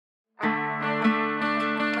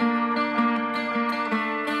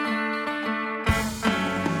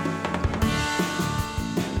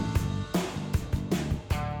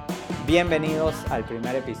Bienvenidos al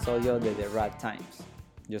primer episodio de The Rat Times.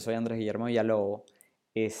 Yo soy Andrés Guillermo Villalobos,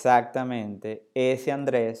 exactamente ese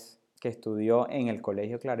Andrés que estudió en el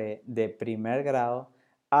Colegio Claret de primer grado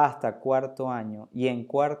hasta cuarto año, y en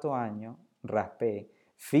cuarto año raspé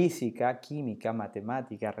física, química,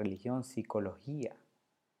 matemática, religión, psicología.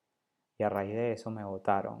 Y a raíz de eso me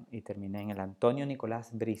votaron y terminé en el Antonio Nicolás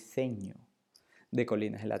Briceño de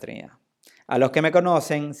Colinas de la Trinidad. A los que me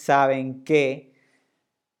conocen saben que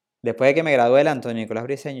después de que me gradué del Antonio Nicolás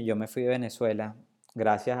Briceño, yo me fui de Venezuela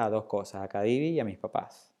gracias a dos cosas, a Cadivi y a mis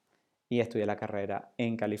papás. Y estudié la carrera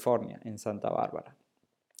en California, en Santa Bárbara.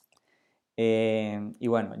 Y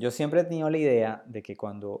bueno, yo siempre he tenido la idea de que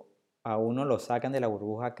cuando a uno lo sacan de la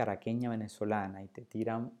burbuja caraqueña venezolana y te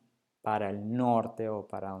tiran para el norte o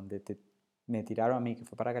para donde me tiraron a mí, que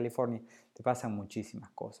fue para California, te pasan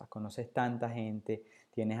muchísimas cosas. Conoces tanta gente,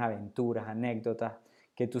 tienes aventuras, anécdotas,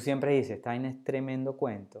 que tú siempre dices, está en este tremendo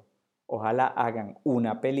cuento. Ojalá hagan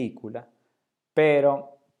una película,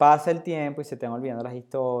 pero pasa el tiempo y se te van olvidando las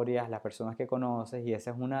historias, las personas que conoces, y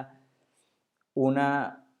esa es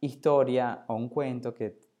una historia o un cuento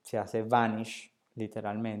que se hace vanish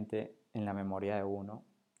literalmente en la memoria de uno,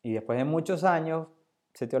 y después de muchos años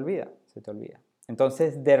se te olvida.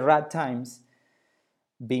 Entonces The Rat Times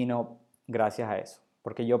vino gracias a eso,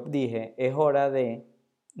 porque yo dije, es hora de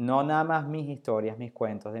no nada más mis historias, mis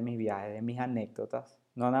cuentos de mis viajes, de mis anécdotas,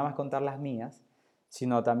 no nada más contar las mías,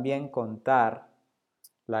 sino también contar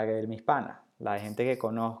la de mis panas, la de gente que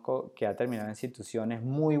conozco que ha terminado en situaciones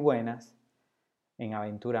muy buenas, en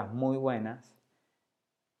aventuras muy buenas,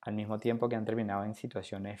 al mismo tiempo que han terminado en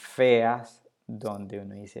situaciones feas, donde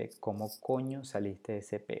uno dice, ¿cómo coño saliste de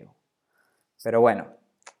ese peo? Pero bueno,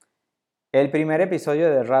 el primer episodio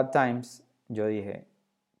de Rat Times, yo dije,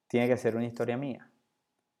 tiene que ser una historia mía.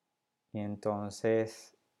 Y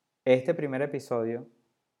entonces, este primer episodio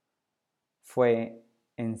fue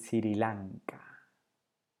en Sri Lanka,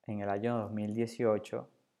 en el año 2018.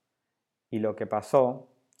 Y lo que pasó,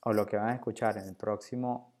 o lo que van a escuchar en el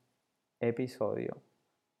próximo episodio,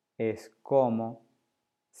 es cómo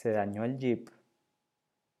se dañó el jeep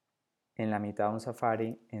en la mitad de un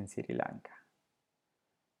safari en Sri Lanka.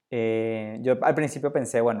 Yo al principio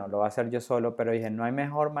pensé, bueno, lo voy a hacer yo solo, pero dije, no hay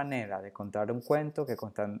mejor manera de contar un cuento que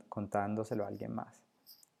contándoselo a alguien más.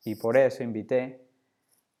 Y por eso invité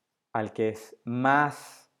al que es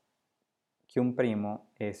más que un primo,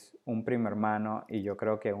 es un primo hermano, y yo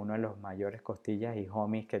creo que uno de los mayores costillas y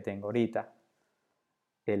homies que tengo ahorita,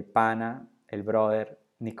 el pana, el brother,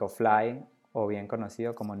 Nico Fly, o bien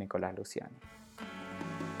conocido como Nicolás Luciano.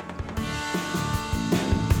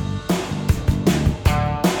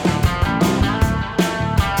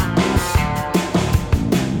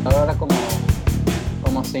 Ahora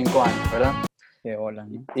como 5 años, ¿verdad? Qué bolas,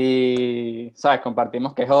 ¿no? Y, ¿sabes?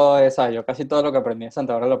 Compartimos que joder, ¿sabes? Yo casi todo lo que aprendí en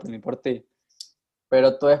Santa Bárbara lo aprendí por ti.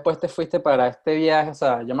 Pero tú después te fuiste para este viaje, o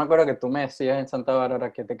sea, yo me acuerdo que tú me decías en Santa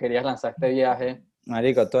Bárbara que te querías lanzar este viaje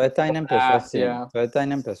Marico, toda esta vaina por empezó así. Asia.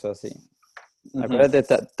 Acuérdate,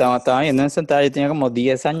 estaba viendo en Santa, yo tenía como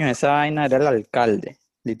 10 años, esa vaina era el alcalde, Sí,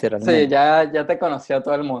 literalmente. ya te conocía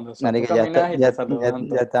todo el mundo, o sea, tú Marico, ya, caminas y te saludan ya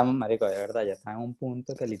todos. estamos, marico, de verdad, ya está en un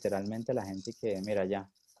punto que literalmente la gente que, mira, ya.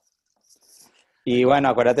 Y bueno,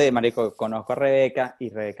 acuérdate, marico, conozco a Rebeca, y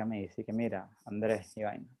Rebeca me dice que, mira, Andrés y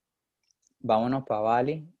vaina, vámonos para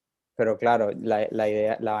Bali, pero claro, la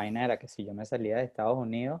idea, la vaina era que si yo me salía de Estados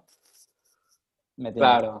Unidos,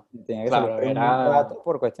 Claro, tenía que salir claro, por un buen era... rato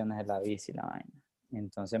por cuestiones de la bici y la vaina.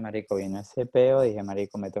 Entonces, marico, vino ese peo, dije,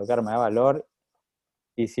 marico, me tengo que armar de valor,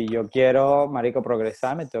 y si yo quiero, marico,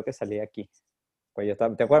 progresar, me tengo que salir de aquí. Pues yo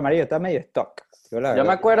estaba, ¿te acuerdas, marico? Yo estaba medio stock, digo la Yo me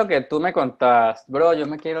verdad. acuerdo que tú me contabas, bro, yo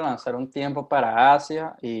me quiero lanzar un tiempo para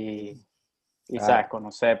Asia y Claro, sabes,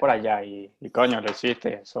 conocer por allá y coño, lo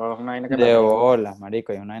hiciste, eso es una vaina que me de alegro. bolas,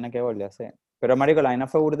 marico, y una vaina que volví a hacer. Pero, marico, la vaina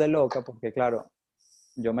fue burda de loca, porque claro,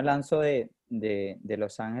 yo me lanzo de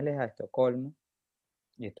Los Ángeles a Estocolmo,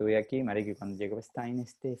 y estuve aquí, marico, y cuando llego está en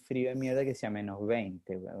este frío de mierda que sea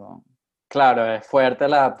 -20, huevón. Claro, es fuerte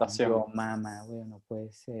la adaptación. Yo, mamá, weón, no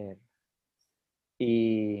puede ser.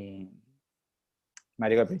 Y,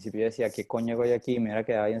 marico, al principio yo decía, ¿qué coño hago yo aquí? Me hubiera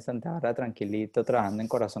quedado ahí en Santa Bárbara tranquilito, trabajando en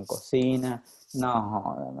Corazón Cocina. No,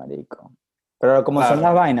 joda, marico. Pero como son las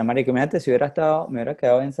Claro, vainas, marico, imagínate si me hubiera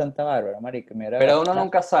quedado en Santa Bárbara, marico, me hubiera pero agarrado, uno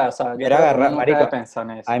nunca sabe, o sea, me yo hubiera creo que uno agarrado, nunca marico, debe pensar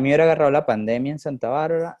en a eso. mí me hubiera agarrado la pandemia en Santa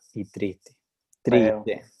Bárbara, y Feo.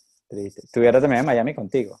 triste. Estuviera también en Miami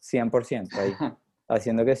contigo, 100% ahí,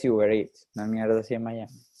 haciendo que si Uber Eats, una mierda así en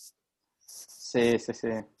Miami. Sí, sí, sí.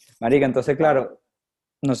 Marica, entonces, Claro. claro,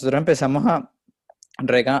 nosotros empezamos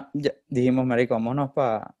dijimos, marico, vámonos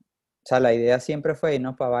para... O sea, la idea siempre fue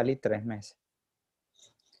irnos para Bali 3 meses.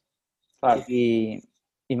 Claro. Y,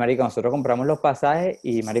 y marico, nosotros compramos los pasajes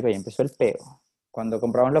y marico, ya empezó el peo. Cuando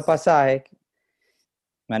compramos los pasajes,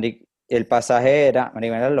 marico, el pasaje era,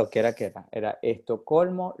 marico, era lo que era que era. Era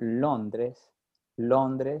Estocolmo, Londres,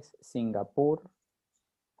 Londres, Singapur,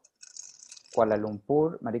 Kuala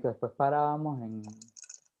Lumpur, marico, después parábamos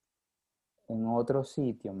en otro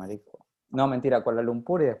sitio, marico. No, mentira, Kuala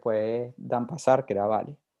Lumpur y después Dan Pasar, que era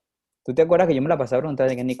Bali. ¿Tú te acuerdas que yo me la pasaba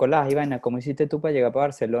preguntando que Nicolás, y vaina, ¿cómo hiciste tú para llegar para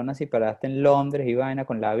Barcelona si paraste en Londres y vaina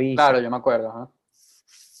con la visa? Claro, yo me acuerdo, ajá. Ajá.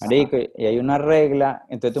 Marico, y hay una regla,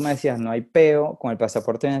 entonces tú me decías, no hay peo con el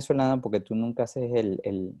pasaporte venezolano porque tú nunca haces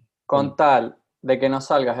Con tal de que no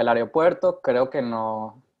salgas del aeropuerto, creo que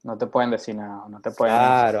no te pueden decir nada, no te pueden...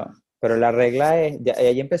 Claro, pero la regla es,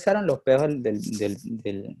 ahí empezaron los peos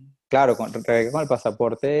claro, con el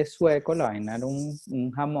pasaporte sueco la vaina era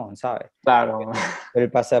un jamón, ¿sabes? Claro, Pero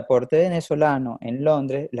el pasaporte venezolano en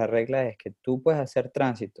Londres, la regla es que tú puedes hacer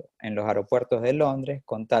tránsito en los aeropuertos de Londres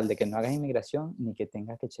con tal de que no hagas inmigración ni que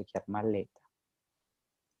tengas que chequear maleta.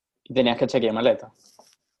 y tenías que chequear maleta.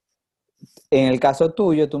 En el caso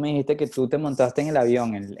tuyo, tú me dijiste que tú te montaste en el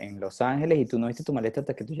avión en Los Ángeles y tú no viste tu maleta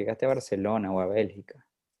hasta que tú llegaste a Barcelona o a Bélgica.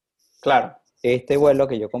 Claro, Este vuelo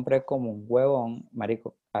que yo compré como un huevón,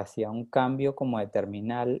 marico, hacía un cambio como de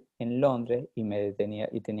terminal en Londres y me detenía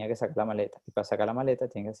y tenía que sacar la maleta. Y para sacar la maleta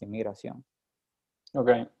tenía que hacer inmigración. ok.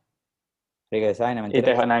 Marico, esa vaina me Y enteré,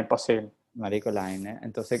 te dijo, nada, imposible. marico, la vaina.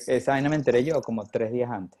 Entonces, esa vaina me enteré yo como 3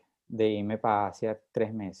 días antes de irme para Asia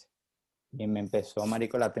 3 meses. Y me empezó,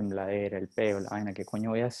 marico, la tembladera, el peo, la vaina, ¿qué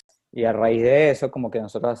coño voy a hacer? Y a raíz de eso, como que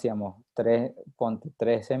nosotros hacíamos ponte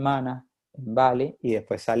 3 semanas en Bali y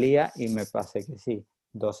después salía y me pasé que sí,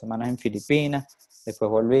 2 semanas en Filipinas, después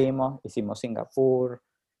volvimos, hicimos Singapur,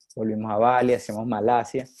 volvimos a Bali, hacíamos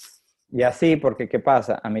Malasia. Y así, porque ¿qué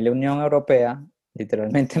pasa? A mí la Unión Europea,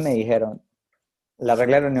 literalmente me dijeron, la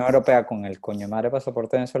regla de la Unión Europea con el coño madre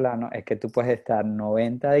pasaporte venezolano es que tú puedes estar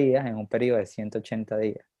 90 días en un periodo de 180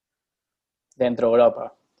 días Dentro de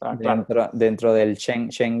Europa. Ah, claro. dentro del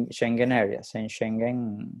Schengen Area.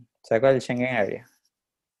 Schengen, ¿sabes cuál es el Schengen Area?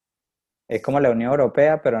 Es como la Unión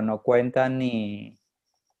Europea, pero no cuenta ni...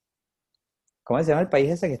 ¿Cómo se llama el país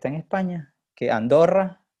ese que está en España? Que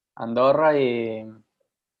Andorra. Andorra y...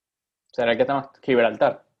 ¿Será que estamos?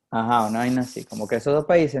 Gibraltar. Ajá, una vaina así. Como que esos dos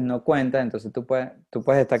países no cuentan, entonces tú puedes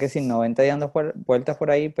estar que sin 90 días dando vueltas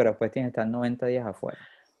por ahí, pero después tienes que estar 90 días afuera.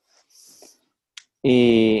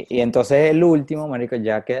 Y entonces el último, marico,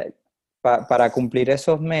 ya que para cumplir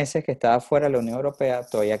esos meses que estaba fuera de la Unión Europea,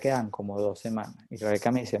 todavía quedan como 2 semanas. Y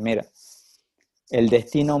Rebeca me dice, mira, el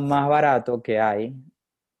destino más barato que hay,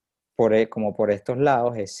 como por estos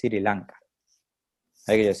lados, es Sri Lanka.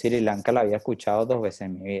 Que yo Sri Lanka la había escuchado 2 veces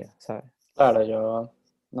en mi vida, ¿sabes? Claro, yo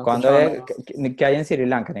no he ¿Cuándo escuchado nada. qué hay en Sri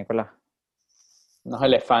Lanka, Nicolás? Unos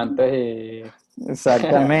elefantes y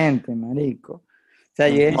Exactamente, marico. O sea,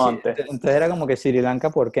 un monte. entonces era como que Sri Lanka,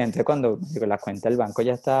 ¿por qué? Entonces cuando digo, la cuenta del banco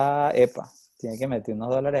ya está, epa, tiene que meter unos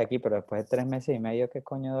dólares aquí, pero después de 3 meses y medio, ¿qué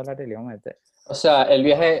coño de dólares le iba a meter? O sea, el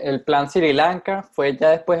viaje, el plan Sri Lanka fue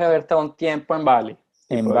ya después de haber estado un tiempo en Bali.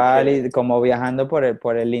 En Tipo de que, Bali, como viajando por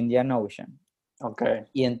el Indian Ocean. ok,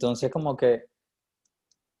 Y entonces como que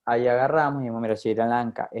ahí agarramos y dijimos, mira, Sri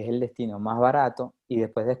Lanka es el destino más barato y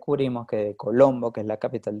después descubrimos que de Colombo, que es la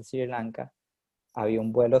capital de Sri Lanka, había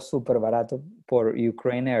un vuelo súper barato por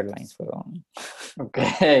Ukraine Airlines, weón. ok,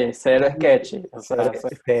 cero sketchy. O sea, cero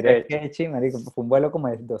Cero sketchy. sketchy, marico. Fue un vuelo como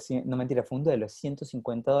de 200, no mentira, fue un vuelo de los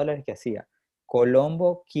 $150 que hacía.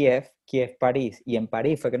 Colombo, Kiev, Kiev, París. Y en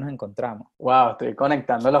París fue que nos encontramos. Wow, estoy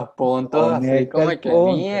conectando los puntos así Conecta como el de que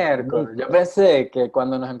punto, miércoles. Yo marico. pensé que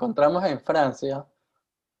cuando nos encontramos en Francia,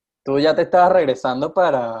 tú ya te estabas regresando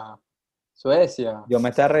para Suecia. Yo me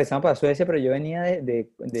estaba regresando para Suecia, pero yo venía de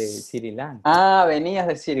Sri Lanka. Ah, venías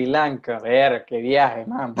de Sri Lanka. Ver, qué viaje,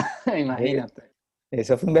 man. Marico, Imagínate.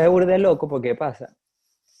 eso fue un viaje burde loco, porque ¿qué pasa?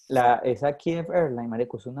 Esa Kiev Airlines,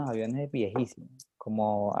 marico, son unos aviones viejísimos,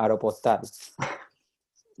 como Aeropostal,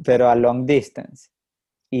 pero a long distance.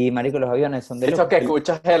 Y, marico, los aviones son de los Eso que que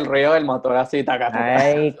escuchas el ruido del motor así, taca, taca.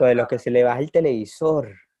 marico, de los que se le baja el televisor,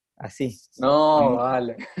 así. No,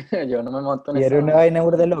 vale. Yo no me monto en Y era esa una vaina. vaina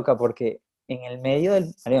burda loca porque en el medio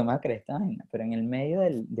del, marico, me va a creer esta vaina, pero en el medio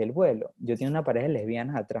del vuelo, yo tenía una pareja de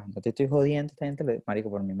lesbianas atrás, no te estoy jodiendo, esta gente, marico,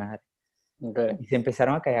 por mi madre. Ok. Y se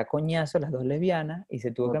empezaron a caer a coñazos las dos lesbianas y se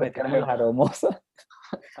tuvo No que te meter como creo. las aromosas,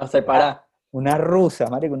 A una, separar. una rusa,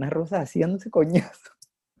 marico, una rusa haciéndose coñazos.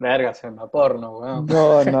 Verga, se me porno, weón.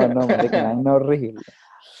 No, no, no, marico, una vaina horrible.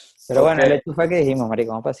 Pero Ok. bueno, el hecho fue que dijimos, marico,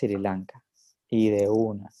 vamos para Sri Lanka. Y de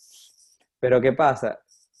una. Pero ¿qué pasa?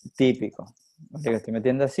 Típico. Marico, estoy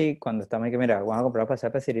metiendo así cuando estamos aquí, mira, vamos a comprar pasaje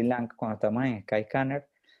para Sri Lanka, cuando estamos en Skyscanner,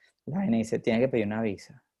 La vaina dice, tiene que pedir una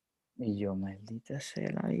visa. Y yo, maldita sea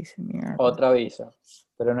la visa, mierda. Otra visa.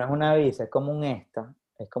 Pero no es una visa, es como un esta.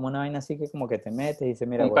 Es como una vaina así que como que te metes y dice,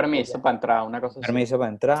 mira, Un voy para permiso allá. para entrar, una Un cosa así. permiso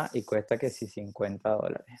para entrar y cuesta que si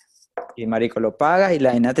 $50. Y marico, lo pagas y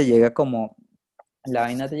la vaina te llega como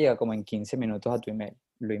en 15 minutos a tu email.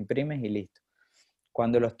 Lo imprimes y listo.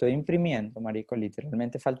 Cuando lo estoy imprimiendo, marico,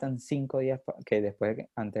 literalmente faltan 5 días que después,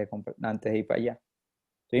 antes de ir para allá.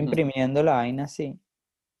 Estoy Ujú. imprimiendo la vaina así.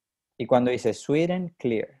 Y cuando dice Sweden,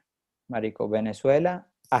 clear. Marico, Venezuela,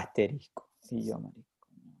 asterisco. Y yo, marico,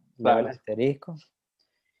 leo el Claro. asterisco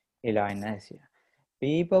y la vaina decía,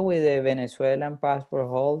 people with a Venezuelan passport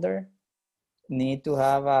holder need to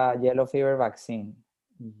have a yellow fever vaccine.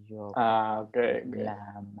 Y yo, Ah, ok, ok.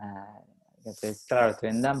 la madre. Entonces, claro, estoy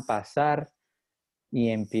en pasar y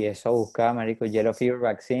empiezo a buscar, marico, yellow fever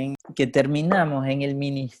vaccine, que terminamos en el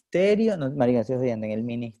ministerio, no, marico, estoy jodiendo, en el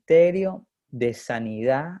ministerio de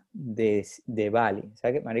sanidad de Bali.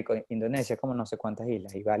 ¿Sabes qué, marico? Indonesia es como no sé cuántas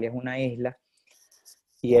islas, y Bali es una isla,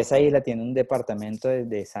 y esa isla tiene un departamento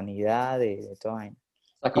de sanidad, de todo vaina.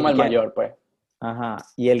 O sea, es Y como el el que, mayor, pues. ajá,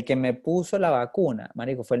 y el que me puso la vacuna,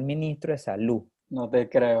 marico, fue el ministro de salud. No te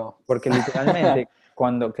creo. Porque literalmente,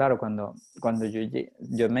 cuando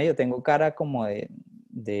yo medio tengo cara como o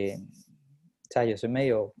sea, yo soy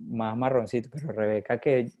medio más marroncito, pero Rebeca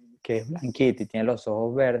que es blanquita y tiene los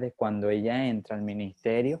ojos verdes, cuando ella entra al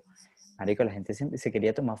ministerio, marico, la gente se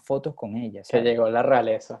quería tomar fotos con ella, Que ¿sabes? llegó la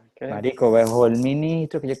realeza. ¿Qué? Marico, veo el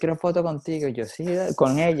ministro, que yo quiero foto contigo, y yo sí,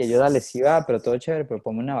 con ella, yo dale, sí va, pero todo chévere, pero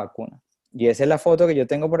ponme una vacuna. Y esa es la foto que yo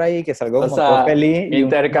tengo por ahí, que salgo O como todo sea, feliz y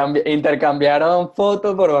una intercambiaron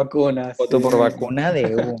fotos por vacunas. Sí foto por mismo. vacuna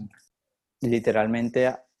de una. Literalmente,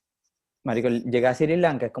 marico, llegar a Sri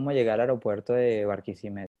Lanka es como llegar al aeropuerto de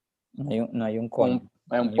Barquisimeto. No hay un coño. En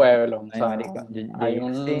No un hay un, pueblo. O no hay sea, marico. Yo hay llegué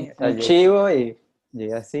así, o sea, un chivo y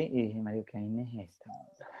llegué así y dije, marico, ¿qué vaina es esta?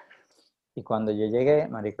 Y cuando yo llegué,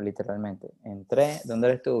 marico, literalmente, entré, ¿dónde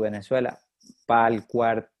eres tú? Venezuela, pa'l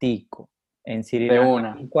cuartico. En Sri de Lanka,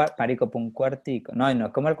 una. marico, pa' un cuartico. No, y no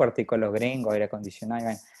es como el cuartico de los gringos, aire acondicionado. Y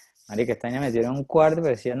vaina. Marico, esta vaina me metieron en un cuarto, pero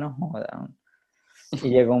decía, no jodan. Y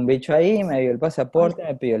llegó un bicho ahí, me dio el Ay, pasaporte,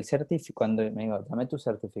 me pidió el certificado. Cuando me dijo, dame tu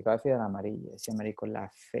certificado de fiebre amarilla, decía, marico, la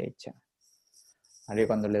fecha. Marico,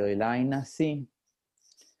 cuando le doy la vaina así,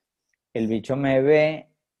 el bicho me ve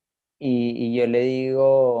y yo le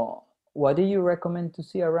digo, what do you recommend to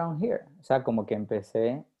see around here? O sea, como que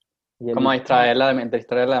empecé y como distraerla de mente,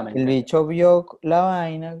 distraerla de el mente. bicho vio la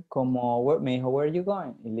vaina como, me dijo, where are you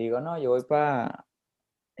going? Y le digo, no, yo voy para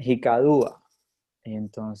Jicadúa. Y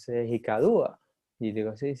entonces, Jicadúa. Y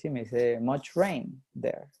digo, sí, sí, me dice, much rain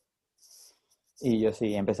there. Y yo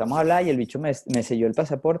sí, empezamos a hablar y el bicho me selló el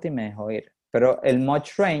pasaporte y me dejó ir. Pero el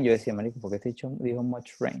much rain, yo decía, marico, ¿por qué este bicho dijo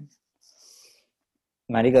much rain?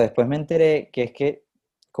 Marico, después me enteré que es que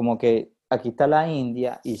como que aquí está la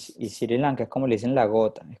India y Sri Lanka es como le dicen la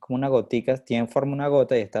gota, es como una gotica, tiene forma una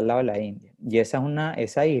gota y está al lado de la India. Y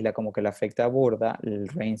esa isla como que le afecta a burda el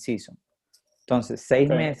rain season. Entonces, 6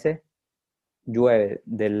 meses llueve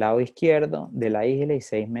del lado izquierdo de la isla y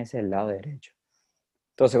 6 meses del lado derecho.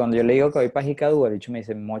 Entonces, cuando yo le digo que voy para Jicadú, el bicho me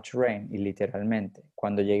dice much rain, y literalmente,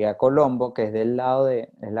 cuando llegué a Colombo, que es del lado es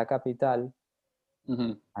la capital,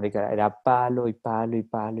 Ujú. marica, era palo y palo y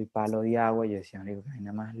palo y palo de agua, y yo decía, marico, qué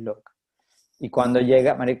vaina más loca. Y cuando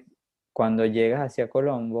llegas hacia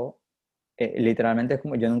Colombo, literalmente es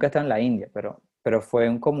como, yo nunca he estado en la India, pero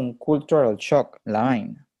fue como un cultural shock la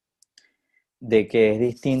vaina, de que es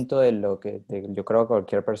distinto de lo que yo creo que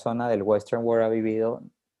cualquier persona del Western world ha vivido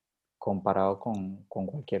comparado con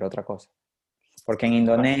cualquier otra cosa. Porque en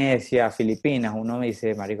Claro. Indonesia, Filipinas, uno me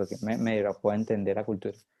dice, marico, que me puedo entender la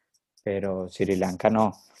cultura, pero Sri Lanka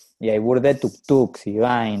no. Y hay burda de tuk-tuks y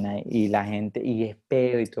vaina, y la gente, y es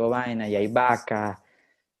peo y todo vaina, y hay vacas.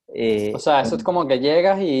 O sea, eso es Un, como que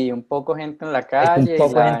llegas y un poco gente en la es un calle y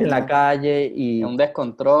poco la gente en la vaina, calle es y un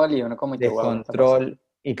descontrol y uno como que, wow, ¿qué está pasando? descontrol.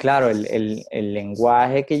 Y claro, el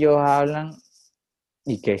lenguaje que ellos hablan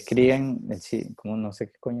y que escriben, como no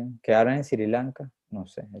sé qué coño, que hablan en Sri Lanka, no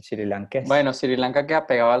sé, el Sri Lankés. Bueno, Sri Lanka queda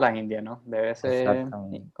pegado a la India, ¿no? Debe ser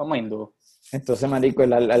Exactamente. como hindú. Entonces, marico,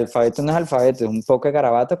 el alfabeto no es alfabeto, es un poco de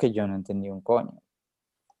garabato que yo no entendí un coño.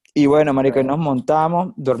 Y bueno, marico, y Ok. nos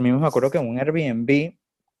montamos, dormimos, me acuerdo que en un Airbnb,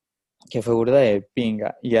 que fue burda de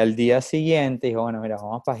pinga, y al día siguiente dijo, bueno, mira,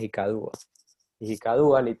 vamos para Jicadúa. Y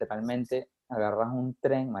Jicadúa, literalmente, agarras un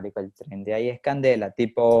tren, marico, el tren de ahí es candela,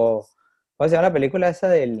 tipo, ¿cómo se llama la película esa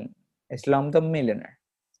del Slumdog Millionaire?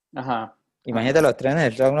 Ajá, Imagínate ajá. los trenes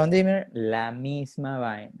del Slumdog Millionaire, la misma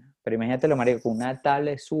vaina. Pero imagínate lo marico, con una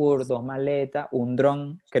tablet sur, dos maletas, un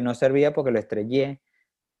dron que no servía porque lo estrellé.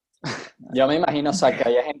 Yo me imagino, o sea, que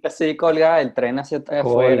había gente así colgada del tren hacia afuera.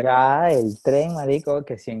 Colgada el tren, marico,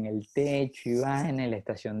 que si en el techo ibas en la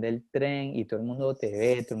estación del tren y todo el mundo te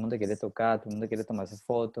ve, todo el mundo te quiere tocar, todo el mundo quiere tomarse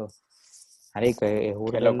fotos. Marico, es Qué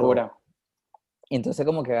burda de locura. loco. Y entonces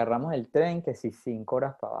como que agarramos el tren, que si 5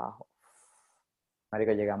 horas para abajo.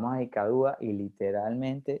 Marico, llegamos a Icadúa y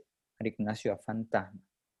literalmente, marico, una ciudad fantasma.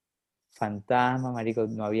 Fantasma, marico,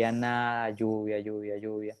 no había nada, lluvia, lluvia,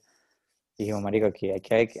 lluvia. Y dijimos, marico, aquí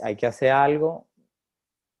hay que hacer algo,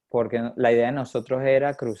 porque la idea de nosotros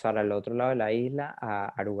era cruzar al otro lado de la isla a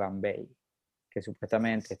Arugan Bay, que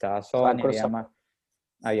supuestamente estaba O sea, Sony, cruzar.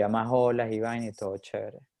 había más olas y vaina y todo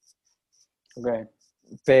chévere. Ok.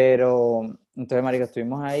 Pero, entonces, marico,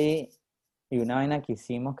 estuvimos ahí y una vaina que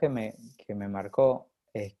hicimos que me marcó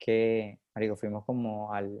es que, marico, fuimos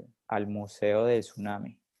como al museo del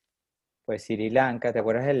tsunami. Pues Sri Lanka, ¿te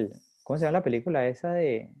acuerdas cómo se llama la película esa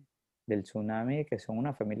del tsunami que son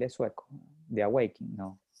una familia sueco? De Awakening,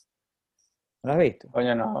 no. ¿No la has visto?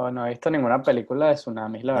 Oye, no, no he visto ninguna película de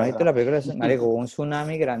tsunamis, la ¿No has visto verdad. la película? Marico, hubo un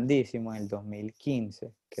tsunami grandísimo en el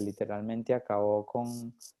 2015 que literalmente acabó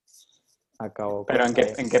con Pero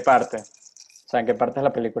en qué parte? O sea, ¿en qué parte es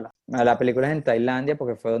la película? la película es en Tailandia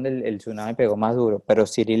porque fue donde el tsunami pegó más duro, pero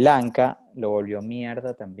Sri Lanka lo volvió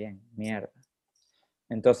mierda también, mierda.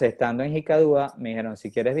 Entonces, estando en Jicadúa, me dijeron,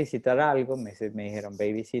 si quieres visitar algo, me dijeron, ve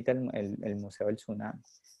y visita el Museo del Tsunami.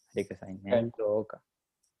 Marico, esa vaina es Ok. loca.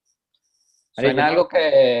 Marico, yo Suena algo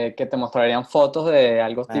que te mostrarían fotos de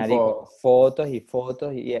algo marico, tipo. fotos y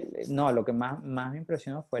fotos, no, lo que más me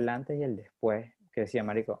impresionó fue el antes y el después, que decía,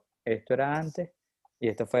 marico, esto era antes y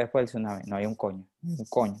esto fue después del tsunami. No hay un coño,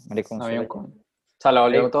 marico, un No había solo. un con. O sea, la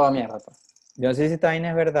volvió Marico, toda mierda, pues. yo no sé si esta vaina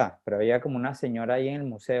es verdad, pero había como una señora ahí en el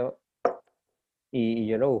museo y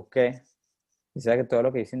yo lo busqué. Y sabes que todo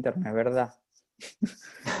lo que dice internet es verdad.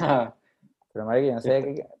 Pero marico, yo no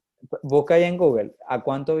sé, busca ahí en Google, ¿a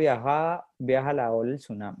cuánto viaja la ola del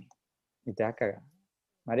tsunami? Y te vas a cagar.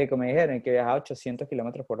 Marico, me dijeron que viajaba 800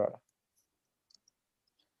 kilómetros por hora.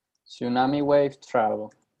 Tsunami Wave Travel.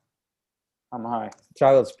 Vamos a ver.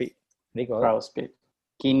 Travel speed. Marico, Travel Speed.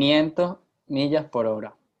 500 millas por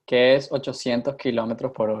hora, que es 800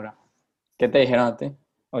 kilómetros por hora. ¿Qué te dijeron a ti?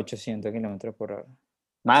 800 kilómetros por hora.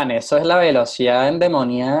 Man, eso es la velocidad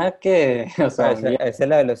endemoniada que, o O sea, sea, esa es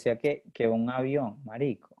la velocidad que un avión,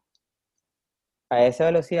 marico. A esa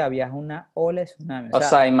velocidad viaja una ola de tsunami. O o sea,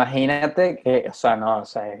 sea, imagínate que, o sea, no, o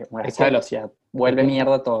sea, a es esa que, velocidad es vuelve que,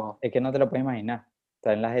 mierda todo. es que no te lo puedes imaginar.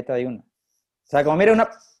 Está en la jeta de una. O sea, como mira una...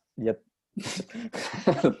 ya-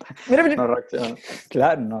 mira, mira. No reacciona.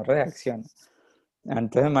 Claro, no reacciona.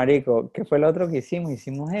 Entonces, marico, ¿qué fue lo otro que hicimos?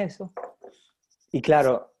 Hicimos eso. Y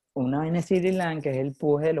claro, una vaina en Sri Lanka es el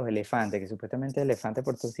puje de los elefantes, que supuestamente el elefante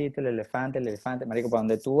por tu sitio, el elefante, marico, para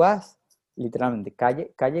donde tú vas, literalmente,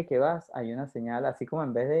 calle que vas, hay una señal, así como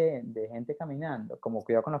en vez de gente caminando, como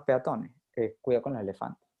cuidado con los peatones, cuidado con los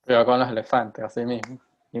elefantes. Cuidado con los elefantes, así mismo.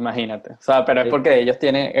 Imagínate. O sea, pero es Marico, porque ellos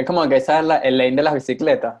tienen, es como que esa es el lane de las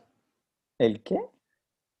bicicletas. ¿el qué?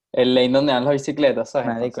 El lane donde van las bicicletas, ¿sabes?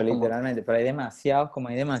 Marico, Entonces, como, literalmente, pero hay demasiados, como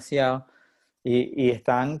hay demasiados, y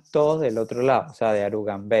están todos del otro lado, o sea, de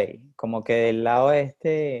Arugan Bay, como que del lado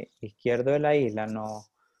este izquierdo de la isla no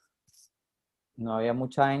había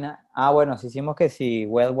mucha vaina. Ah, bueno, sí hicimos que sí,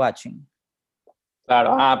 whale watching.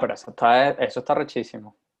 claro, pero eso está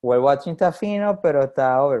rechísimo. Whale watching está fino, pero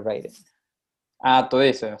está overrated. Ah, tú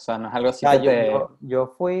dices, o sea, no es algo O así sea, que yo, te. yo, yo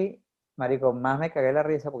fui, marico, más me cagué la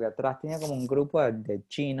risa porque atrás tenía como un grupo de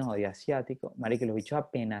chinos o de asiáticos. Marico, y los bichos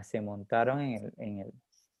apenas se montaron en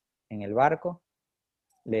el barco,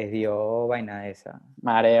 les dio vaina de esa.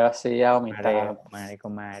 Mareo así a Mareo, vomitar. marico,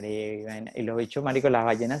 mareo y vaina. Y los bichos, marico, las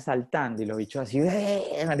ballenas saltando y los bichos así,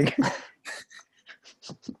 marico. No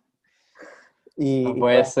Y puede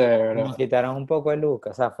bueno, ser, nos bro. quitaron un poco de look,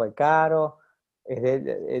 o sea, fue caro,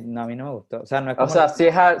 no, a mí no me gustó, o sea, no es O como sea, sí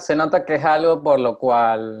se nota que es algo por lo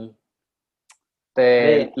cual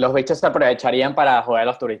los bichos se aprovecharían para joder a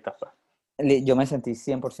los turistas, pues. yo me sentí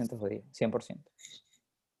 100% jodido, 100%.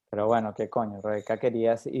 Pero bueno, qué coño, Rebeca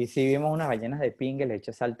quería, y sí vimos unas ballenas de pingue, le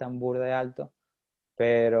eché saltan burda de alto,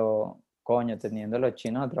 pero coño, teniendo los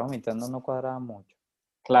chinos atrás vomitando no cuadraba mucho.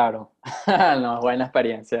 Claro. No, es buena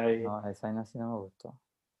experiencia ahí. No, esa vaina sí no me gustó.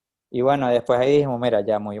 Y bueno, después ahí dijimos, mira,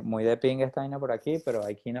 ya muy, muy de pinga esta vaina por aquí, pero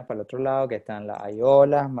hay que irnos para el otro lado, que hay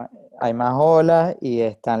olas, hay más olas, y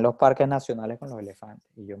están los parques nacionales con los elefantes.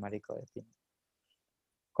 Y yo, marico, de pinga.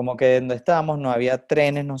 Como que donde estábamos no había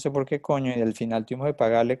trenes, no sé por qué coño, y al final tuvimos que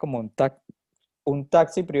pagarle como un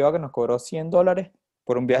taxi privado que nos cobró $100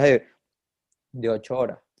 por un viaje de 8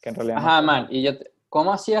 horas, que en realidad no Ajá, fue man. mucho.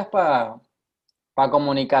 ¿Cómo hacías para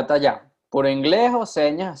comunicarte allá? ¿Puro inglés o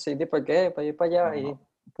señas así, tipo, ¿qué? Para ir para allá y No,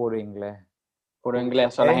 puro inglés. puro Puro inglés?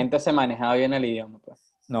 O sea, la inglés. gente se manejaba bien el idioma, pues.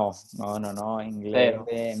 No, no, no, no. Inglés Cero.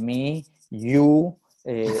 de me, you,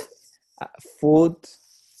 eh, food,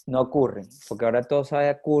 no curry. Porque ahora todo sabe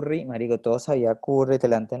a curry, marico, todo sabía a curry. Te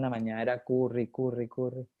levantas en la mañana, era curry, curry,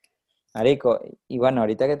 curry. Marico, y bueno,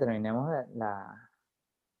 ahorita que terminemos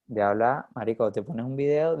de hablar, marico, te pones un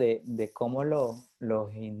video de cómo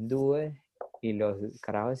los hindúes y los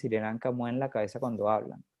carajos de Sri Lanka mueven la cabeza cuando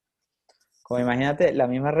hablan. Como imagínate la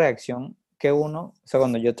misma reacción que uno, o sea,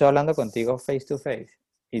 cuando yo estoy hablando contigo face to face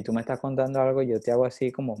y tú me estás contando algo, yo te hago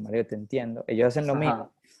así como, Mario, te entiendo. Ellos hacen lo Ajá.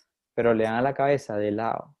 mismo, pero le dan a la cabeza de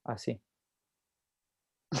lado, así.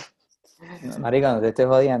 No, marica, no te estés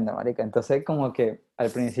jodiendo, marica. Entonces, como que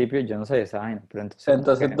al principio yo no sabía esa vaina, pero entonces como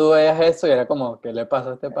Entonces que, tú veías eso y era como, ¿qué le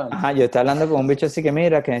pasa a este pan? ajá, yo estaba hablando con un bicho así que,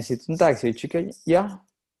 mira, que necesito un taxi, y chico, ya.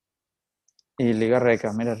 Y le digo a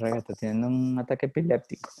Reca, mira, Reca, está teniendo un ataque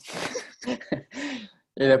epiléptico.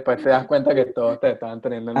 Y después te das cuenta que todos te estaban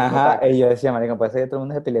teniendo el mismo Ajá, ataque. y yo decía, marica, puede ser que todo el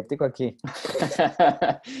mundo es epiléptico aquí.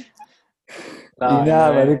 La Y nada,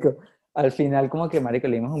 vaina es... marico, al final como que, marico,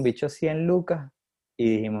 le dimos un bicho 100 lucas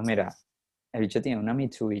y dijimos, mira, el bicho tiene una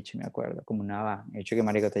Mitsubishi, me acuerdo, como una van. El bicho que,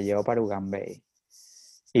 marico, te llevo para Ugambey.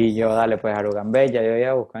 Y yo, dale, pues a Ugambey, ya yo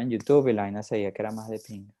iba a buscar en YouTube y la vaina seguía que era más de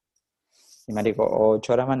pinga. Y, marico,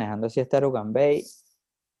 8 horas manejando así hasta Ugambey.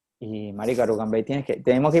 Y, marico, Ugambey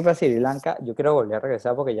tenemos que ir para Sri Lanka. Yo quiero volver a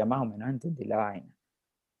regresar porque ya más o menos entendí la vaina.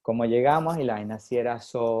 Como llegamos y la vaina sí era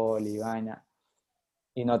sol y vaina.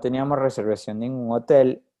 Y no teníamos reservación en ningún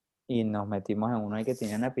hotel y nos metimos en uno ahí que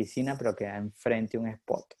tenía una piscina, pero queda enfrente un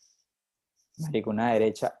spot. Marico, una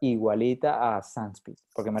derecha igualita a Sanspit,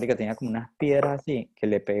 porque marico tenía como unas piedras así que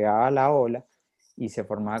le pegaba a la ola y se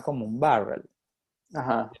formaba como un barrel.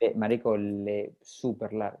 Ajá. Marico,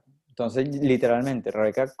 súper largo. Entonces, literalmente,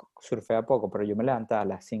 Rebeca surfea poco, pero yo me levantaba a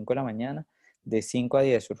las 5 de la mañana, de 5 a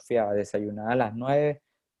 10 surfeaba, desayunaba a las 9,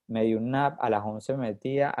 me di un nap, a las 11 me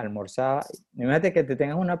metía, almorzaba. Imagínate que te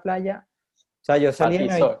tengas una playa, o sea,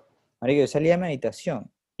 Patizó. marico, yo salía de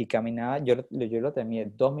meditación y caminaba, yo lo temía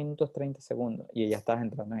 2 minutos 30 segundos y ella estaba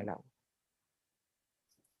entrando en el agua.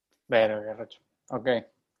 Pero, qué recho. Ok.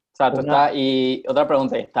 O sea, tú Una, estabas... Y otra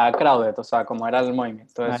pregunta, ¿y estaba crowded? O sea, ¿cómo era el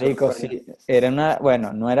movimiento de surf marico, por allá? sí, era una,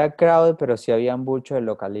 bueno, no era crowd, pero sí había muchos de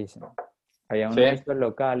localísimos. Había ¿Sí? unos bichos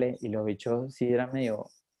locales y los bichos sí eran medio,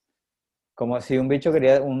 como si un bicho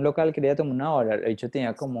quería, un local quería tomar una ola, el bicho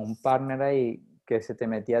tenía como un partner ahí que se te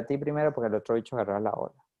metía a ti primero porque el otro bicho agarraba la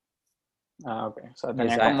ola. Ah, ok. O sea, Y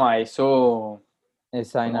tenía como ahí esa su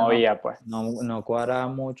vaina movida, pues. no cuadraba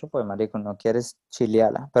mucho, pues marico, no quieres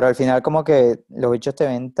chilearla. Pero al final como que los bichos te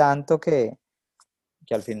ven tanto que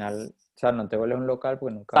al final, o sea, no te vuelves un local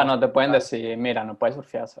porque O nunca sea, vas a no ser te un pueden local. decir, mira, no puedes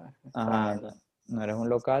surfear, ¿sabes? Ajá, no, no eres un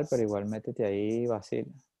local, pero igual métete ahí y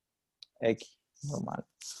vacila. X, normal.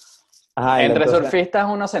 Ajá, Entre entonces, surfistas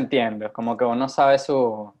uno se entiende, es como que uno sabe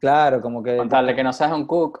su... claro, como que, Con tal de que no seas un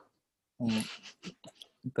cook, mm,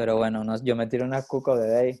 pero bueno, yo me tiro una cuco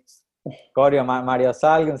de ahí. Corio, Mario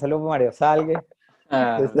Salgue, un saludo para Mario Salgue.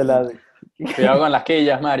 ah, Desde la, cuidado con las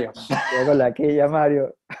quillas, Mario. yo con la quilla,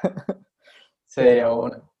 Mario. Sí, Pero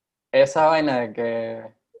bueno, esa vaina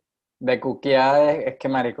de cuquear es que,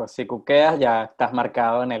 marico, si cuqueas ya estás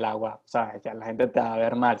marcado en el agua, ¿sabes? Ya la gente te va a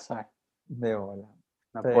ver mal, ¿sabes? de bola.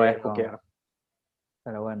 No puedes Pero, cuquear.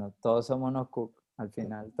 pero bueno, todos somos unos cook. Al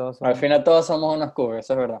final, todos Al somos. final todos somos unos cubos,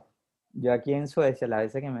 eso es verdad. Yo aquí en Suecia, las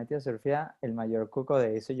veces que me he metido a surfear, el mayor cuco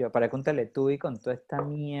de eso, yo parezco un Teletubby con toda esta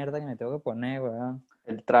mierda que me tengo que poner, weón.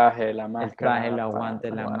 El traje, la El traje, máscara, los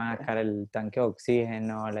guantes, la aguante. máscara, el tanque de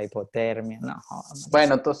oxígeno, la hipotermia. No, joder, marico.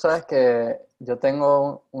 Bueno, tú sabes que yo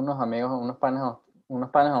tengo unos amigos, unos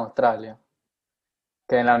panes en Australia,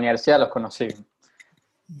 que en la universidad los conocí.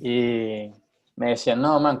 Y me decían,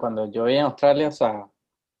 no, man, cuando yo vivía en Australia, o sea,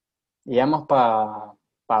 íbamos para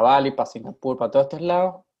Bali, para Singapur, para todos estos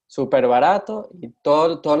lados, súper barato y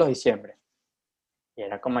todos los diciembre. Y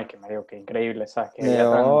era como el que me digo, qué increíble, ¿sabes? Qué De día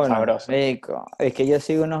tan hola, sabroso. marico. Es que yo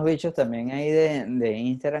sigo unos bichos también ahí de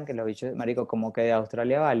Instagram, que los bichos, marico, como que de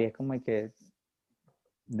Australia a Bali, es como que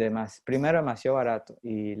primero demasiado barato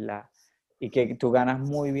y que tú ganas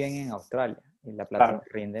muy bien en Australia y la plata te Claro.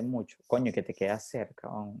 rinde mucho. Coño, que te quedas cerca.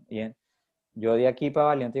 Yo de aquí para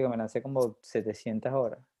Bali, digo, me lancé como 700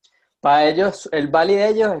 horas. Para ellos, el Bali de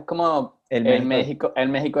ellos es como El México, El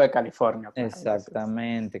México de California, pues algo así.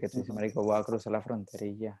 exactamente, que tú dices, Ujú. marico, voy a cruzar la frontera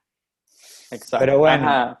y ya. Pero Exacto. bueno,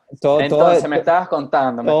 Ajá. todo, todo, Entonces me estabas todo,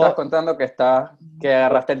 contando que todo,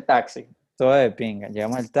 agarraste el taxi. todo de pinga.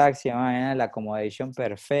 Llegamos al taxi, llegamos a la accommodation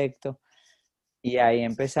perfecto. Y ahí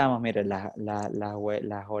empezamos, mire, las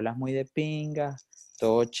olas muy de pinga,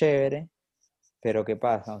 todo chévere. pero ¿qué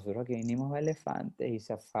pasa? Nosotros aquí vinimos a ver elefantes y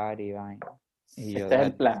safari y vaina. Y yo, Este es el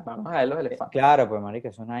dale. plan, vamos a ver los elefantes. Claro, pues marica,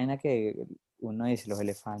 es una vaina que uno dice los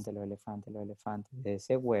elefantes, los elefantes, los elefantes, de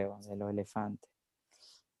ese huevo, de los elefantes.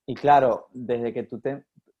 Y claro, desde que tú te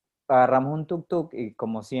agarramos un tuk-tuk y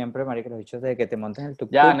como siempre, marica, los dichos desde que te montas en el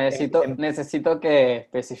Ya, tuk-tuk, necesito que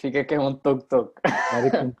especifique que es un tuk-tuk.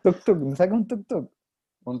 marica, un tuk-tuk, ¿no sabes un tuk-tuk?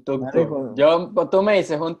 Un tuk-tuk. Marico, Tú me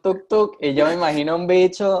dices un tuk-tuk y yo me imagino un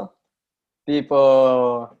bicho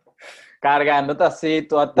tipo cargándote así,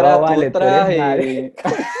 no tú vale, tú eres atrás y... marico.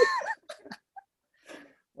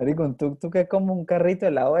 Marico, un tuk-tuk es como un carrito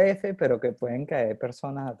de la OF, pero que pueden caer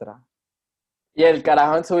personas atrás. y el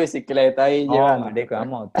carajo en su bicicleta ahí No, llevándote, marico, es pues.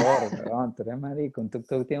 motor, weón, tú eres marico. Un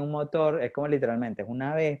tuk-tuk tiene un motor, es como literalmente, es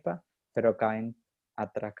una Vespa, pero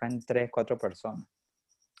atrás caen 3, 4 personas. Ok,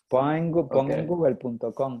 Pon en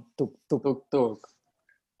google.com, tuk-tuk, tuk-tuk.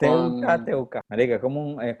 T-U-K, Con... T-U-K. Marico, es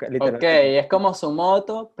como Ok, literalmente. es como su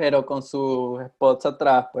moto, pero con sus spots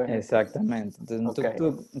atrás, pues. Exactamente. Entonces, un Ok.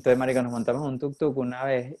 tuk-tuk. Entonces, marico, nos montamos en un tuk-tuk una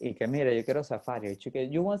vez y que, mira, yo quiero safari. Y chique,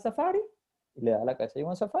 ¿you want safari? Y le da la cabeza, ¿you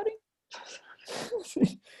want safari?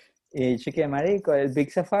 Sí. Y chique, marico, el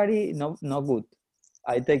Big Safari, no, no good.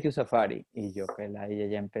 I take you Safari. Y yo, que la y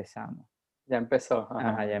ya empezamos. Ya empezó, Ajá,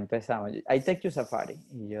 ajá. ya empezamos. I take you Safari.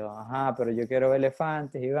 Y yo, ajá, pero yo quiero ver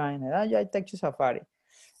elefantes y vaina. Ah, ya I take you Safari.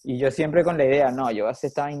 Y yo siempre con la idea, no, yo voy a hacer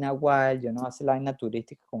esta vaina wild, yo no voy a hacer la vaina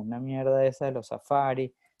turística con una mierda esa de los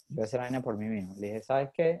safaris, yo voy a hacer la vaina por mí mismo. Le dije, ¿sabes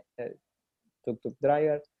qué? Tuk tuk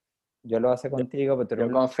driver, yo lo voy a hacer Yo, contigo, pero tú eres yo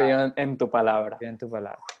un local, confío en tu palabra. en tu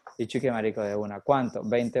palabra. Y chique marico de una, ¿cuánto?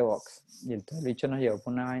 20 bucks. Y el bicho nos llevó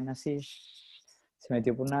por una vaina así, se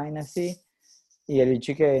metió por una vaina así, y el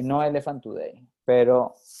bicho que no Elephant Today,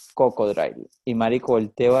 pero Cocodrile. Y marico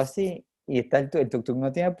volteo así, y está el tuk tuk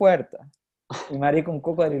no tiene puerta. Y marico, un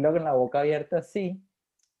cocodrilo con la boca abierta así.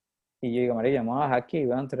 Y yo digo, marico, vamos a bajar aquí,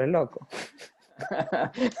 weón, tú eres loco.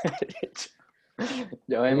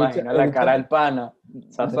 Yo me El bicho, imagino el la bicho, cara del pana.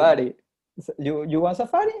 Safari. you want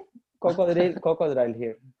safari? Crocodile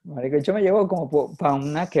here. Marico, el bicho me llevó como para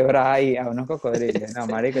una quebrada ahí, a unos cocodrilos. No,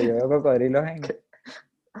 marico, yo veo cocodrilos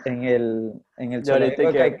en el Yo ahorita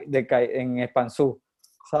zoológico que... en Espansú,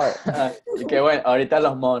 ¿sabes? Y que bueno, ahorita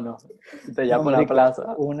los monos. Y te No, lleva por la marico,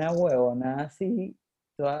 plaza. una huevona así,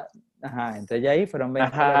 toda... Ajá, entonces ya ahí fueron $20,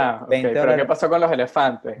 Ajá, ok. 20 Pero ¿qué dólares, pasó con los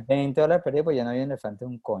elefantes? $20 perdidos, pues ya no había elefante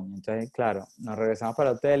un coño. Entonces, claro, nos regresamos para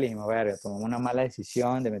el hotel y dijimos, verga, tomamos una mala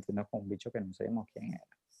decisión de meternos con un bicho que no sabíamos quién era.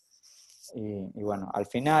 Y bueno, al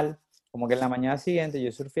final, como que en la mañana siguiente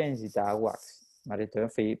yo surfé y necesitaba wax. Marito, yo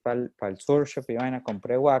fui para el surf shop y vaina,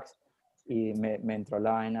 compré wax y me entró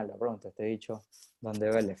la vaina, la pregunta, este bicho, ¿dónde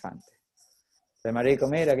veo elefante? Entonces, marico,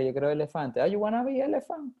 mira que yo quiero elefante. Ah, you wanna be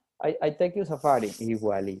elephant? I take you safari.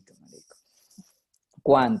 Igualito, marico.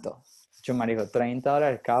 ¿Cuánto? Yo, marico,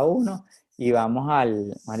 $30 cada uno y vamos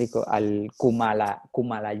al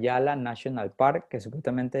Kumalayala National Park, que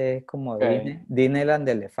supuestamente es como Ok. Disneyland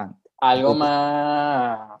de elefante. Algo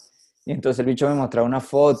más... Y entonces el bicho me mostraba una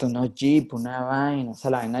foto, unos jeep, una vaina, o sea,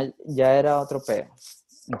 la vaina ya era otro peo.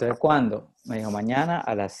 Entonces, ¿cuándo? Me dijo, mañana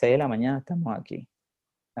a las 6 de la mañana estamos aquí.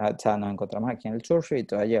 O sea, nos encontramos aquí en el church y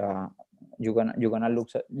todo lleva, you gonna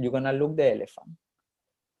look the elephant.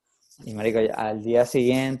 Y marico, al día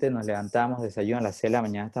siguiente nos levantamos, desayuno a las 6 de la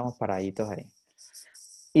mañana, estamos paraditos ahí.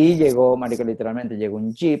 Y llegó, marico, literalmente, llegó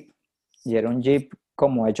un jeep, y era un jeep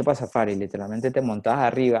como hecho para safari, literalmente te montabas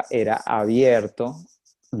arriba, era abierto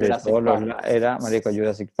de Jurassic todos los Park. lados, era, marico,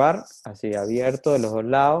 Jurassic Park, así abierto de los dos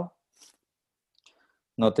lados,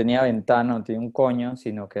 no tenía ventana, no tenía un coño,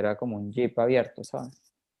 sino que era como un jeep abierto, ¿sabes?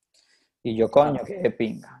 Y yo, coño, Ajá. qué de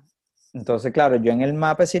pinga. Entonces, claro, yo en el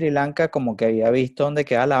mapa de Sri Lanka como que había visto dónde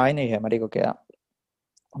queda la vaina y dije, marico, queda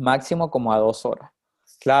máximo como a 2 horas.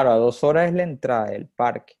 Claro, a 2 horas es la entrada del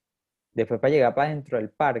parque. Después para llegar para dentro del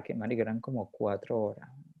parque, marico, eran como 4 horas.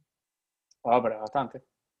 Oh, pero bastante.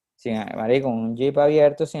 Sin, marico, con un jeep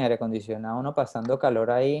abierto, sin aire acondicionado, uno pasando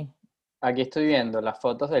calor ahí. Aquí estoy viendo las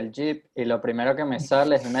fotos del Jeep y lo primero que me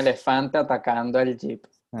sale es un elefante atacando el Jeep.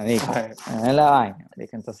 Marico, ¿Sabes? es la vaina.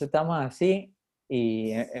 Marico. Entonces estamos así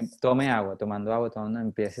y tomando agua,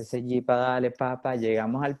 empieza ese jeep a darle papa,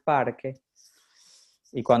 llegamos al parque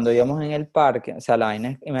y cuando íbamos en el parque, o sea, la vaina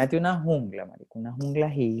es, imagínate una jungla, marico, una jungla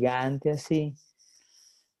gigante así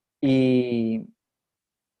y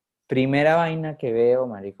primera vaina que veo,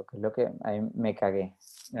 marico, que es lo que ahí me cagué.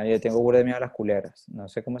 Yo tengo burda de miedo a las culeras. No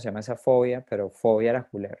sé cómo se llama esa fobia, pero fobia a las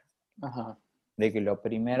culeras. Ajá. De que lo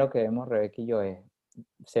primero que vemos Rebeca y yo es,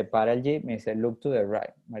 se para el jeep, me dice, look to the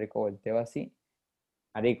right. Marico, volteo así.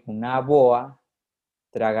 Marico, una boa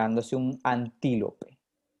tragándose un antílope.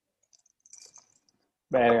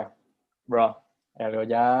 Verga. Bro. algo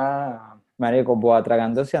ya... Marico, boa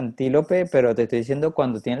tragándose antílope, pero te estoy diciendo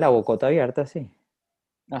cuando tiene la bocota abierta así.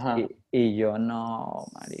 Ajá. Y yo no,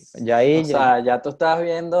 marico. O sea, ya tú estabas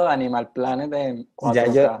viendo Animal Planet en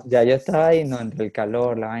 4K. Ya yo estaba ahí, no, entre el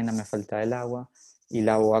calor, la vaina, me faltaba el agua. Y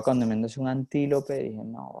la boa consumiéndose un antílope, dije,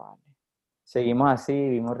 no, vale. Seguimos así,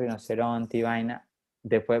 vimos rinoceronte y vaina.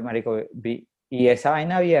 Después, marico, vi, y esa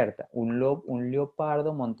vaina abierta, un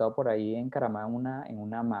leopardo montado por ahí encaramado en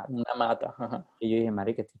una mata. Una mata. Ajá. Y yo dije,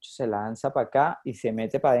 marico, este bicho se lanza para acá y se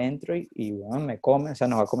mete para adentro y bueno, me come, o sea,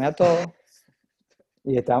 nos va a comer a todos.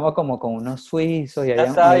 Y estábamos como con unos suizos y Ya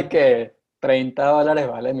había, sabes que $30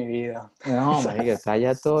 vale mi vida. O no, sea, marico, está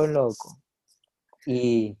ya todo loco.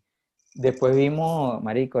 Y después vimos,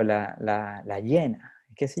 marico, la hiena,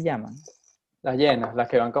 ¿qué se llaman? las llenas, las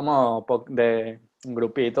que van como de un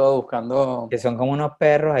grupito buscando... Que son como unos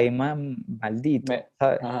perros ahí malditos, me-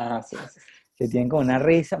 ¿sabes? Ajá, sí, sí. Que tienen como una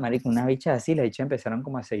risa, marico, unas bichas así, las bichas empezaron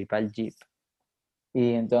como a seguir para el jeep.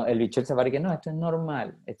 Y entonces el bicho del safari que no, esto es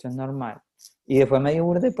normal, esto es normal. Y después me dio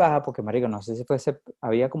burda de paja porque, marico, no sé si fuese,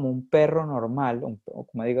 había como un perro normal,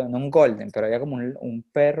 como digo, no un golden, pero había como un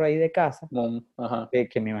perro ahí de casa, Ajá.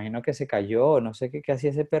 que me imagino que se cayó, no sé qué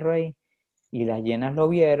hacía ese perro ahí. Y las hienas lo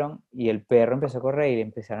vieron y el perro empezó a correr y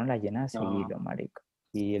empezaron las hienas a No, seguirlo, marico.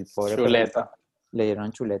 Y el pobre perrito chuleta. le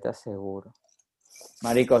dieron chuletas seguro.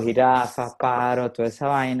 Marico, jirafas, pájaros, toda esa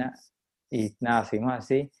vaina. Y nada, seguimos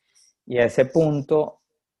así. Y a ese punto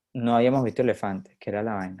no habíamos visto elefantes, que era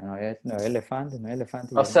la vaina. No había elefantes, no había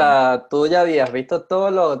elefantes. O Y era, sea, tú ya habías visto todo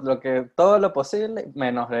lo posible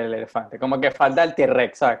menos el elefante. Como que falta el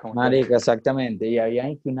T-Rex, ¿sabes? Como que, marico, exactamente. Y había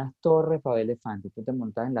aquí unas torres para ver elefantes. Tú te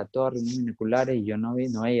montabas en la torre, unos binoculares, y yo no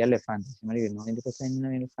veía elefantes. Sí, marico, no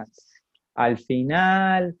había elefantes. Al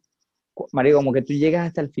final, marico, como que tú llegas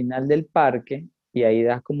hasta el final del parque y ahí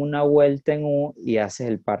das como una vuelta en U y haces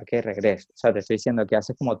el parque de regreso. O sea, te estoy diciendo que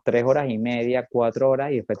haces como 3 horas y media, 4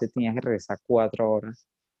 horas y después te tenías que regresar 4 horas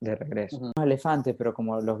de regreso. ujú, Los elefantes, pero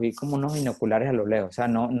como los vi como unos binoculares a lo lejos, o sea,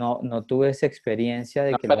 no tuve esa experiencia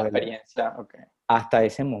de no que fue la experiencia, ok. hasta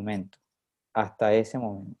ese momento, hasta ese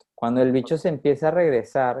momento. Cuando el bicho se empieza a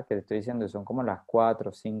regresar, que te estoy diciendo, son como las 4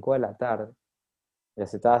 o 5 de la tarde, ya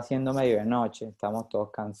se estaba haciendo medio de noche, estamos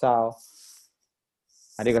todos cansados.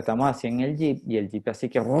 Marico, estamos así en el jeep y el jeep así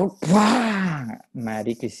que ¡pua!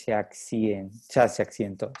 Marico, y se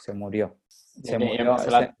accidentó, se murió. Y Se aquí murió,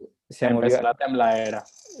 se murió, empezó la tembladera.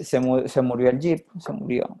 se murió el jeep, se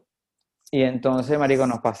murió. Y entonces, marico,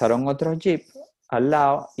 nos pasaron otros jeep al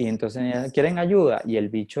lado y entonces quieren ayuda y el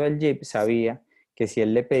bicho del jeep sabía que si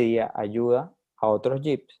él le pedía ayuda a otros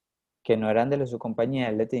jeeps que no eran de su compañía,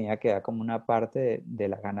 él le tenía que dar como una parte de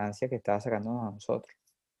la ganancia que estaba sacando a nosotros.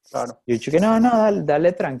 Claro. Y yo dije, no,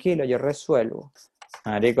 dale tranquilo, yo resuelvo.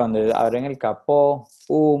 Marico, cuando abren el capó,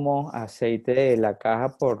 humo, aceite de la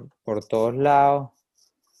caja por todos lados.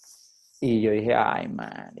 Y yo dije, ay,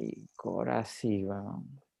 marico, ahora sí,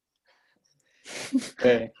 weón.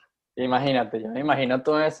 Ok. Imagínate, yo me imagino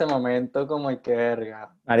todo ese momento como el que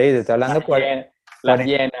verga. Marico, te estoy Las, hablando las 40,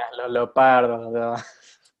 hienas, los leopardos.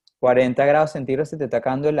 40 grados centígrados se te está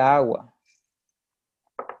acabando el agua.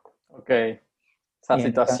 Ok. Esa Y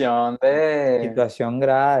entonces, situación de... situación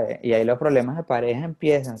grave. Y ahí los problemas de pareja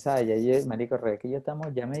empiezan, ¿sabes? Ya yo, marico, re, que ya estamos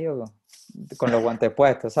ya medio con los guantes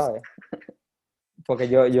puestos, ¿sabes? Porque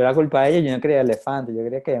yo la culpa de ella, yo no quería elefante, yo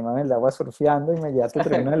quería que me mame el agua surfeando y me llevaste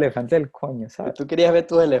tremendo elefante del coño, Y ¿sabes? tú querías ver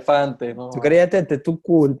tus elefantes, Tú ¿no? querías tener tu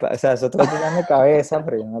culpa, o sea, eso te lo estoy dando cabeza,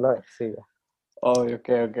 pero yo no lo decía. Obvio, ok,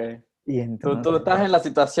 ok. Y Tú entonces, estás en la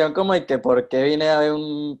situación como el que por qué vine a ver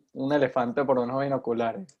un elefante por unos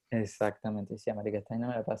binoculares. exactamente, decía, marica, esta no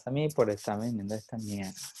me la pasa a mí por estarme vendiendo esta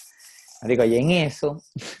mierda. Marico, y en eso,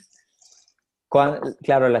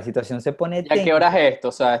 claro, la situación se pone ¿Y a qué hora tensa, es esto?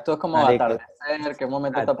 O sea, esto es como marico, atardecer, ¿qué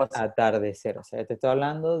momento está pasando? atardecer, o sea, te estoy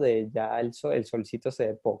hablando de ya el solcito se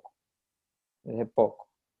ve poco, es poco,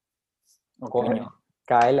 Ok, coño,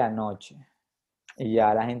 cae la noche y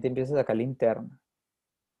ya la gente empieza a sacar linterna.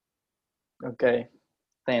 ok,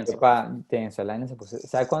 tenso. Epa, tenso, la vaina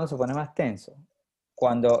 ¿sabes cuándo se pone más tenso?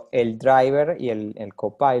 Cuando el driver y el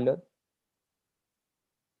copilot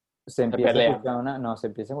se Se empieza a pelean. escuchar no, se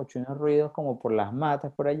empieza a escuchar unos ruidos como por las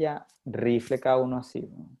matas por allá, rifle cada uno así,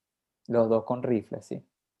 ¿no? Los dos con rifle así.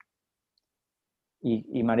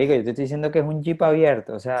 Y marico, yo te estoy diciendo que es un jeep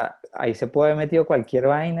abierto, o sea, ahí se puede haber metido cualquier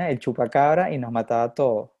vaina, el chupacabra y nos mataba a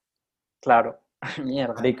todos. Claro.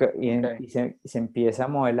 Mierda. Marico, Ok. y se empieza a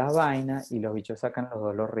mover las vainas y los bichos sacan los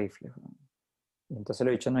dos los rifles, ¿no? Y entonces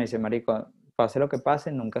los bichos nos dicen, marico, pase lo que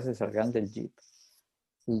pase, nunca se salgan del jeep.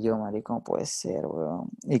 Y yo, marico, no puede ser, weón.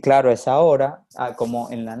 Y claro, esa hora,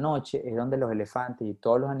 como en la noche, es donde los elefantes y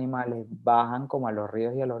todos los animales bajan como a los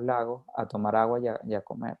ríos y a los lagos a tomar agua y a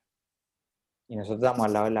comer. Y nosotros estamos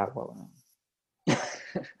al lado del agua, weón.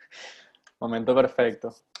 Momento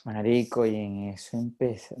perfecto. Marico, y en eso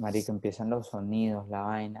empieza, marico, empiezan los sonidos, la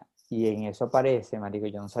vaina. Y en eso aparece, marico,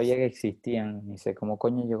 yo no sabía que existían, ni sé cómo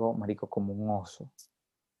coño llegó, marico, como un oso.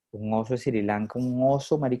 Un oso de Sri Lanka, un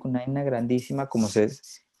oso, marico, una vaina grandísima, como se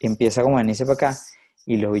empieza como a venirse para acá,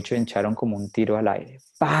 y los bichos echaron como un tiro al aire.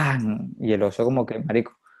 ¡Pam! Y el oso como que,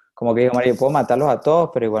 marico, como que dijo, marico, puedo matarlos a todos,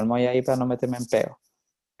 pero igual me voy a ir para no meterme en peo.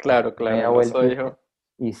 Claro, claro, Media el oso vueltita dijo.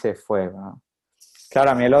 y se fue, ¿no?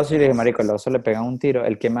 Claro, a mí el oso, y le dije, marico, el oso le pega un tiro.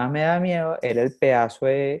 El que más me da miedo era el pedazo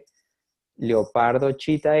de leopardo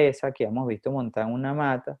chita esa que hemos visto montada en una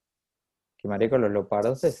mata, que marico, los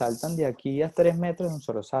leopardos se saltan de aquí a 3 metros de un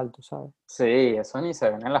solo salto, ¿sabes? Sí, eso ni se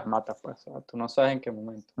ven en las matas, pues. O sea, tú no sabes en qué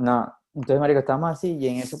momento. No, entonces marico, estamos así y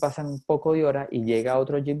en eso pasan un poco de horas y llega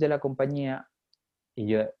otro jeep de la compañía y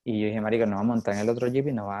yo dije, marico, no va a montar en el otro jeep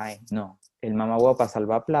y no va a ir. No, el mamá para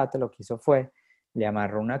salvar plata lo que hizo fue, le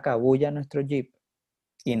amarró una cabulla a nuestro jeep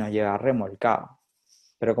y nos llevaba remolcado.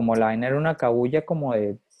 Pero como la vaina era una cabulla como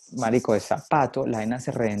de, marico, de zapato, la vaina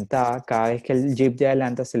se reventaba cada vez que el jeep de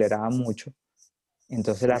adelante aceleraba mucho.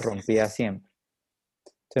 Entonces la rompía siempre.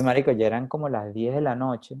 Entonces, marico, ya eran como las 10 de la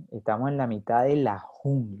noche, estamos en la mitad de la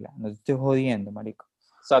jungla, no te estoy jodiendo, marico.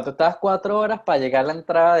 O sea, tú estabas 4 horas para llegar a la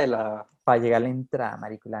entrada de la... Para llegar a la entrada,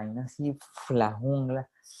 marico, la vaina así, la jungla.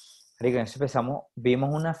 Marico, entonces empezamos,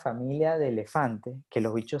 vimos una familia de elefantes que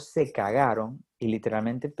los bichos se cagaron y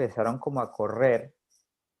literalmente empezaron como a correr.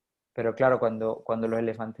 Pero claro, cuando los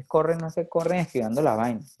elefantes corren, no se corren esquivando la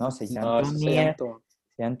vaina, no, No, eso se llama todo.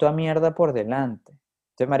 se dan toda mierda por delante.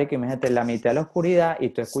 Entonces, marico, imagínate, en la mitad de la oscuridad y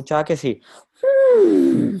tú escuchabas que sí.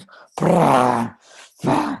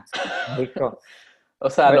 Marico, O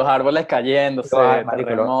sea, los árboles cayéndose, marico,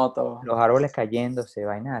 terremotos. los árboles cayéndose,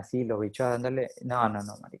 vainas así, los bichos dándole. No, no,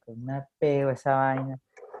 no, marico, una peo esa vaina.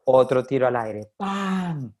 Otro tiro al aire,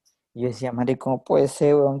 ¡pam! Y yo decía, marico, ¿cómo puede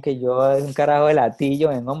ser, weón, que yo de un carajo de latillo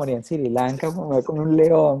vengo a morir en Sri Lanka, me voy con un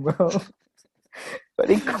león, weón?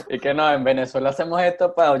 Marico, Y que no, en Venezuela hacemos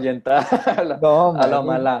esto para ahuyentar no, a los marico,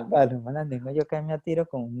 malandros. a los malandingos yo caerme a tiro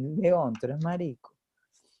con un león, tú eres marico.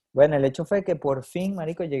 Bueno, el hecho fue que por fin,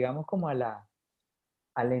 marico, llegamos como a la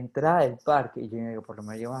entrada del parque, y yo digo, por lo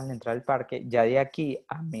menos llegamos a la entrada del parque, ya de aquí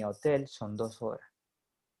a mi hotel son 2 horas.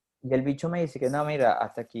 Y el bicho me dice que no, mira,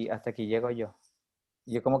 hasta aquí llego yo.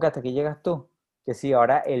 Y yo, ¿cómo que hasta aquí llegas tú? Que sí,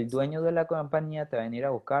 ahora el dueño de la compañía te va a venir a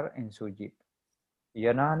buscar en su jeep. Y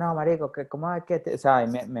yo, no, no, marico, que ¿cómo es que te...? O sea,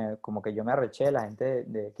 como que yo me arreché, la gente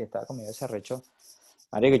que estaba conmigo se arrechó.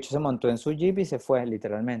 Marico, el bicho se montó en su jeep y se fue,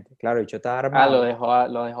 literalmente. Claro, el bicho estaba Ah, armado.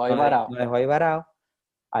 lo dejó ahí varado. Nos dejó ahí varado,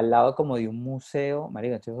 al lado como de un museo.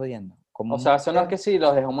 Marico, estoy jodiendo. Como O un sea, eso no es museo. que sí,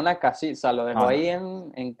 los dejó en una casita, o sea, lo dejó No, no, ahí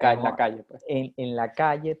no. en la calle, pues. En la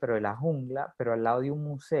calle, pero de la jungla, pero al lado de un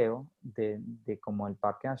museo de como el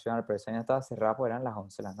Parque Nacional, pero esa ya estaba cerrada porque eran las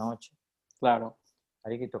 11 de la noche. Claro.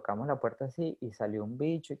 Marico, y tocamos la puerta así y salió un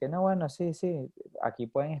bicho y que no, bueno, sí, sí, aquí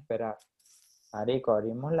pueden esperar. Marico,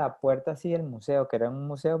 abrimos la puerta así del museo, que era un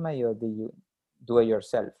museo medio de do it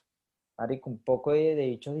yourself. Marico, un poco de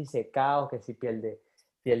bichos disecados, que si piel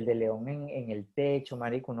de león en el techo,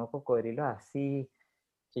 marico, unos cocodrilos así.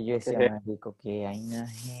 Que yo decía, marico, ¿qué vaina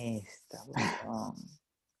es esta, weón?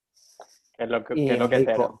 ¿Qué Y es lo que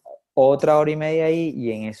esperan? marico, otra hora y media ahí,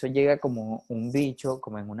 y en eso llega como un bicho,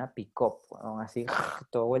 como en una pick-up, weón, así,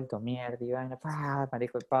 todo vuelto mierda y vaina, pa,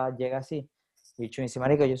 marico, pa, llega así. Y el bicho me dice,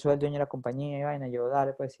 marico, yo soy el dueño de la compañía y vaina, yo,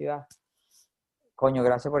 dale, pues sí va. Coño,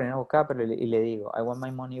 gracias por ir a buscar, pero y le digo, I want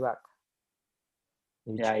my money back.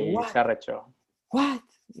 Y el Y bicho, ahí what? se arrechó. What?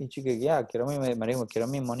 Y chique, ya, marico, quiero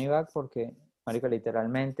mi money back porque, marico,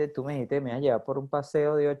 literalmente tú me dijiste que me ibas a llevar por un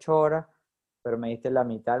paseo de 8 horas, pero me diste la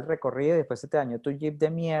mitad del recorrido y después se te dañó tu jeep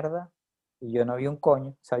de mierda y yo no vi un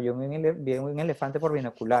coño. O sea, yo vi un elefante por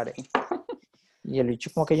binoculares. Y el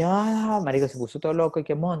bicho como que yo, marico, se puso todo loco y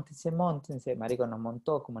que montense, montense. Marico, nos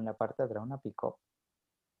montó como en la parte de atrás una pick-up.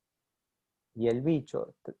 Y el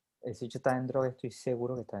bicho, ese bicho está en droga, estoy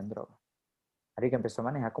seguro que está en droga. Marico, empezó a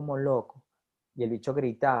manejar como loco. Y el bicho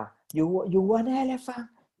gritaba, you want elephant?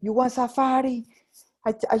 You want safari?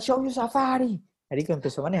 I show you safari. Marico,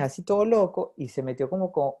 empezó a manejar así todo loco y se metió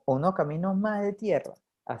como con unos caminos más de tierra.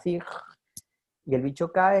 Así. Y el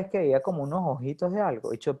bicho cada vez que veía como unos ojitos de algo,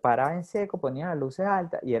 el bicho paraba en seco, ponía las luces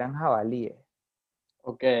altas y eran jabalíes.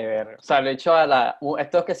 Ok, ver. O sea, lo he hecho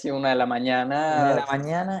esto es que sí, 1 de la1 de la mañana.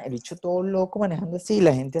 mañana, el bicho todo loco manejando así,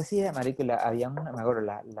 la gente así de marico, había una, me acuerdo,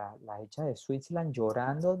 las hechas de Switzerland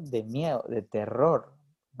llorando de miedo, de terror.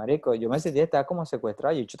 Marico, yo me sentía, estaba como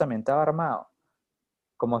secuestrado, y el bicho también estaba armado,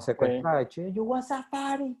 como Ok. secuestrado, el bicho, you want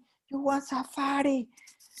safari, you want safari,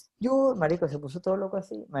 yo, marico, se puso todo loco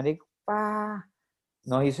así, marico, pa,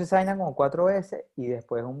 nos hizo esa vaina como 4 veces, y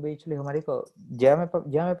después un bicho le dijo, marico, llévame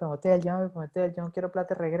para hotel, llévame para hotel, yo no quiero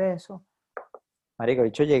plata de regreso. Marico, de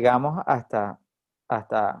hecho llegamos hasta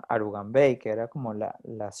Arugambey, que era como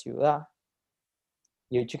la ciudad.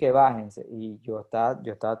 Y yo, que bájense. Y yo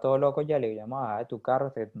estaba todo loco ya, le digo, vamos a bajar de tu carro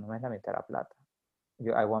hasta que tú no me des la mitad de la plata.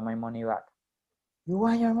 Yo, I want my money back. You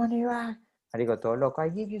want your money back. Marico, todo loco,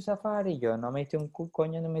 I give you safari. Yo, no me diste un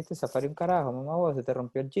coño, no me diste safari un carajo, mamá, vos, se te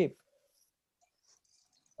rompió el jeep.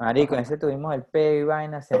 Marico, en Ajá. ese tuvimos el peo y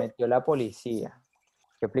vaina, se metió la policía.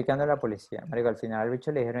 Yo explicando a la policía. Marico, al final al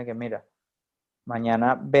bicho le dijeron que, mira,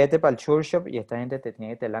 mañana vete para el tour shop y esta gente te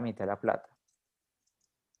tiene que tener la mitad de la plata.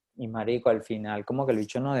 Y marico, al final como que el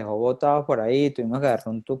bicho nos dejó botados por ahí, tuvimos que agarrar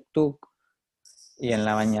un tuk-tuk. Y en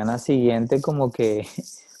la mañana siguiente como que,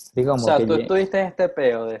 digo, O como sea, que tú estuviste en este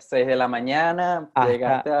peo de 6 de la mañana,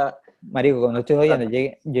 llegaste hasta, a... marico, cuando estoy jodiendo,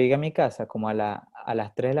 hasta- llegué a mi casa como a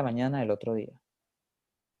las 3 de la mañana del otro día.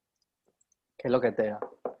 ¿Qué es lo que te da?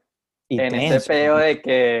 Y En ese tenso, peo marico. de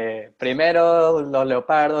que primero los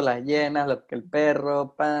leopardos, las hienas, que el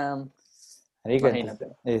perro, pam, Marico, entonces,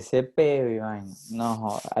 imagínate. ese peo y vaina, no,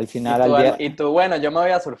 joda, al final, al Y día, tú, bueno, yo me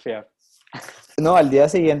voy a surfear. no, al día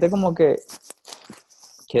siguiente como que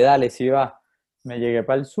dale, sí va. Me llegué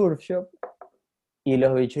para el surf shop. Y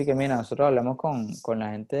los bichos, y que mira, nosotros hablamos con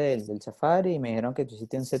la gente del safari y me dijeron que tú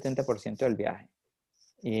hiciste un 70% del viaje.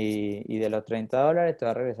 Y de los $30 te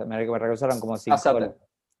va a regresar. Me regresaron como O cinco sea, dólares.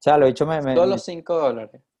 O sea, los bichos solo $5.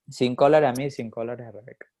 $5 a mí y $5 a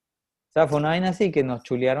Rebeca. O sea, fue una vaina así que nos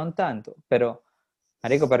chulearon tanto. Pero,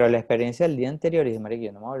 marico, pero la experiencia del día anterior, y dije, marico,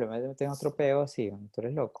 yo no me voy a volver a meter en otro peo así, tú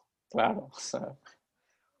eres loco. Claro, o sea, O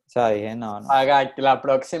sea, dije, no, no, paga, la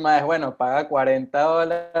próxima es, bueno, paga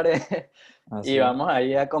 $40 y así. vamos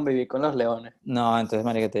ahí a convivir con los leones. No, entonces,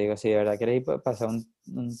 marico, te digo, si de verdad quieres ir pasar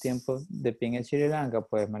un tiempo de pin en Sri Lanka,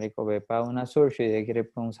 pues, marico, ve para una surf y de quieres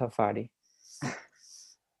para un safari.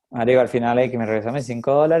 Marico, al final hay que me regresaron mis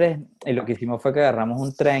 $5 y lo que hicimos fue que agarramos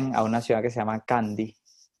un tren a una ciudad que se llama Kandy Candy.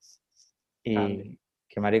 y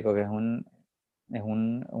que, marico, que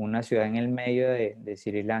una ciudad en el medio de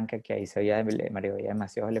Sri Lanka que ahí se veía, marico, había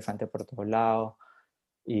demasiados elefantes por todos lados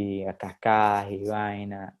y a cascadas y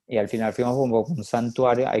vaina. Y al final fuimos como a un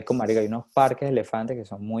santuario, hay como, marico, hay unos parques de elefantes que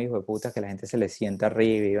son muy hijueputas, que la gente se les sienta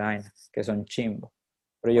arriba y vaina, que son chimbos.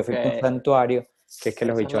 Pero yo Ok, fui para un santuario, que es que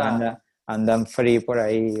los esa es bichos la... andan free por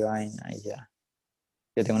ahí y vaina y ya.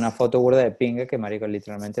 Yo tengo una foto burda de pinga que, marico,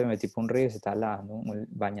 literalmente me metí por un río y se estaba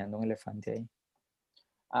bañando un elefante ahí.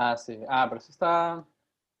 Ah, sí. Ah, pero eso está...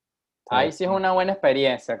 Todo Ahí sí es bien. una buena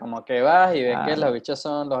experiencia, como que vas y ves que los Claro, bichos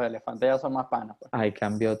son, los elefantes ya son más panas, pues. ahí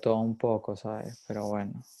cambió todo un poco, ¿sabes? Pero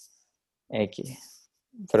bueno, X.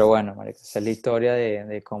 Pero bueno, marico, esa es la historia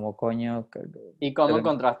de cómo coño... ¿Y cómo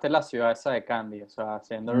encontraste la ciudad esa de Candy? O sea,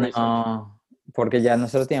 haciendo research. No, porque ya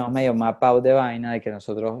nosotros teníamos medio mapado de vaina de que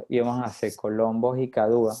nosotros íbamos a hacer Colombos y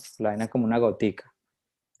Cadúa. La vaina es como una gotica.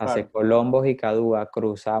 Hacer Claro. Colombos y Cadúa,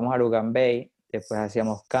 cruzábamos a Lugan Bay, después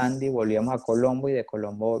hacíamos Candy, volvíamos a Colombo y de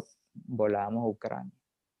Colombo volábamos a Ucrania.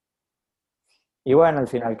 Y bueno, al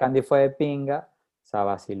final Ok. Candy fue de pinga, o sea,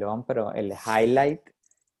 vacilón, pero el highlight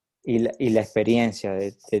y la experiencia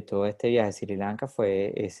de todo este viaje a Sri Lanka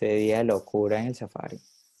fue ese día de locura en el safari.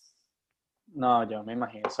 No, yo me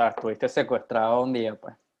imagino. O sea, estuviste secuestrado un día,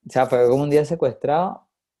 pues. O sea, fue como un día secuestrado.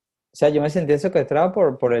 O sea, yo me sentí secuestrado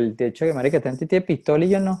por el hecho de que, marica, este tiene pistola y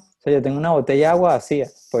yo no. O sea, yo tengo una botella de agua vacía,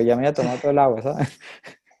 pues ya me había tomado todo el agua, ¿sabes?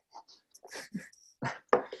 Es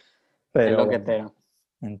Pero lo que bueno.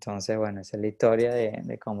 te... Entonces, bueno, esa es la historia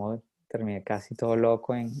de cómo terminé casi todo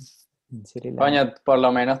loco en Sri Lanka. Coño, por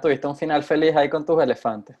lo menos tuviste un final feliz ahí con tus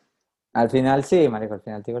elefantes. Al final sí, marico, al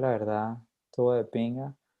final te digo la verdad, estuvo de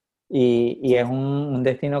pinga. Y es un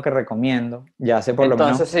destino que recomiendo. Ya hace por lo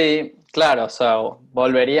menos Entonces sí, claro, o sea,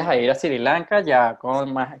 volverías a ir a Sri Lanka ya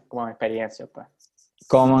con más con experiencia, pues.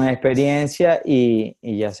 como en experiencia y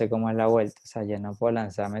ya sé cómo es la vuelta. O sea, ya no puedo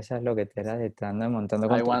lanzarme esas loqueteras de estando montando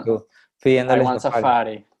con I want, tú I pidiéndole want safari.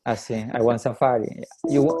 safari. Así, I want safari.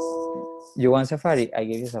 You want safari? I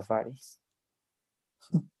give you safari.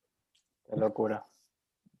 Qué locura.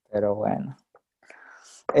 Pero bueno.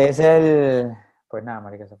 Es el. Pues nada,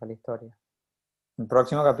 marica, esa fue la historia. El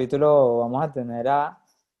próximo capítulo vamos a tener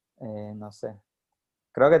no sé,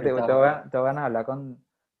 creo que Ahorita, te voy a hablar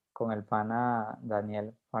con el pana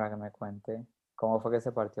Daniel para que me cuente cómo fue que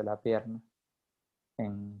se partió la pierna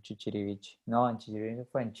en Chichiriviche. No, en Chichiriviche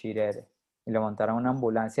fue en Chirere. Y lo montaron en una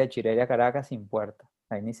ambulancia de Chirere a Caracas sin puerta.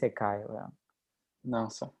 Ahí ni se cae, weón. No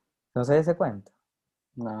sé. ¿No sé ese cuento?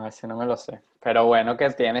 No, ese no me lo sé. Pero bueno, que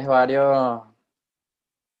tienes varios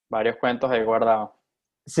cuentos ahí guardados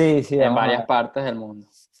Sí, sí, en vamos a varias ver. partes del mundo.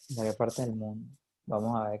 ¿De qué parte del mundo?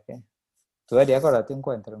 Vamos a ver qué. Tú deberías acordarte un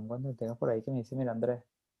cuento que tengas por ahí que me dice, mira, Andrés,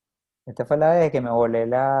 esta fue la vez que me volé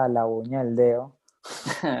la uña del dedo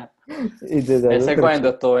y te traigo Ese otro cuento chiste.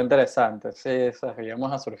 estuvo interesante. Sí, eso,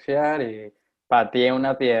 íbamos a surfear y pateé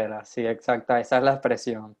una piedra. Sí, exacta, esa es la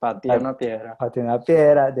expresión. Pateé una piedra. Pateé una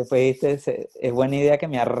piedra, después dijiste, es buena idea que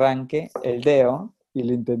me arranque el dedo y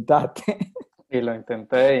lo intentaste. Y lo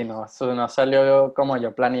intenté y no salió como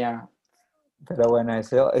yo planeaba. Pero bueno,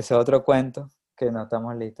 ese es otro cuento que no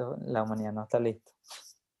estamos listos, la humanidad no está lista.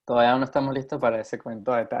 Todavía no estamos listos para ese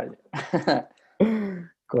cuento a detalle.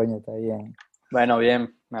 Coño, está bien. Bueno,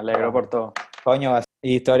 bien, me alegro Bueno, por todo. coño,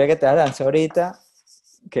 historia que te vas a lanzar ahorita,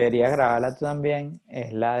 querías grabarla tú también,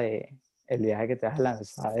 es la de el viaje que te vas a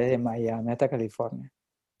lanzar desde Miami hasta California.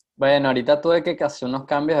 Bueno, ahorita tuve que hacer unos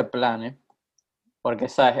cambios de planes, porque,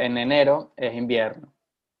 sabes, en enero es invierno.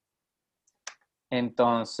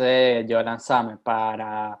 Entonces yo lanzarme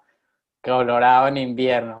para Colorado en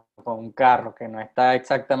invierno con un carro que no está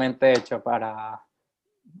exactamente hecho para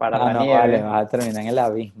Ah, la no, vale, nieve. vas a terminar en el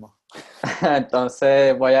abismo.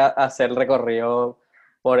 Entonces voy a hacer el recorrido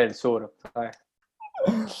por el sur, ¿sabes?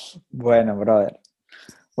 Bueno, brother.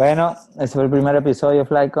 Bueno, ese fue el primer episodio,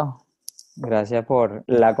 Flaico. Gracias por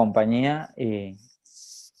la compañía y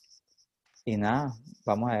nada,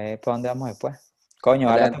 vamos a ver para dónde vamos después. Coño,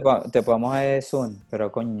 ojalá Excelente. te podamos ver Zoom,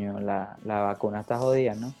 pero coño, la vacuna está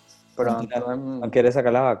jodida, ¿no? No, Pronto no quieres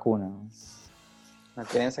sacar la vacuna, ¿no? no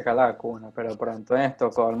quieren sacar la vacuna, pero pronto en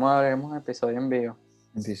Estocolmo haremos un episodio en vivo.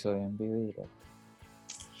 Episodio en vivo y directo.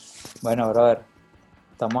 Bueno, brother,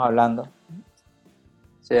 estamos hablando.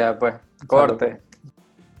 Sí, ya pues, Salud. corte.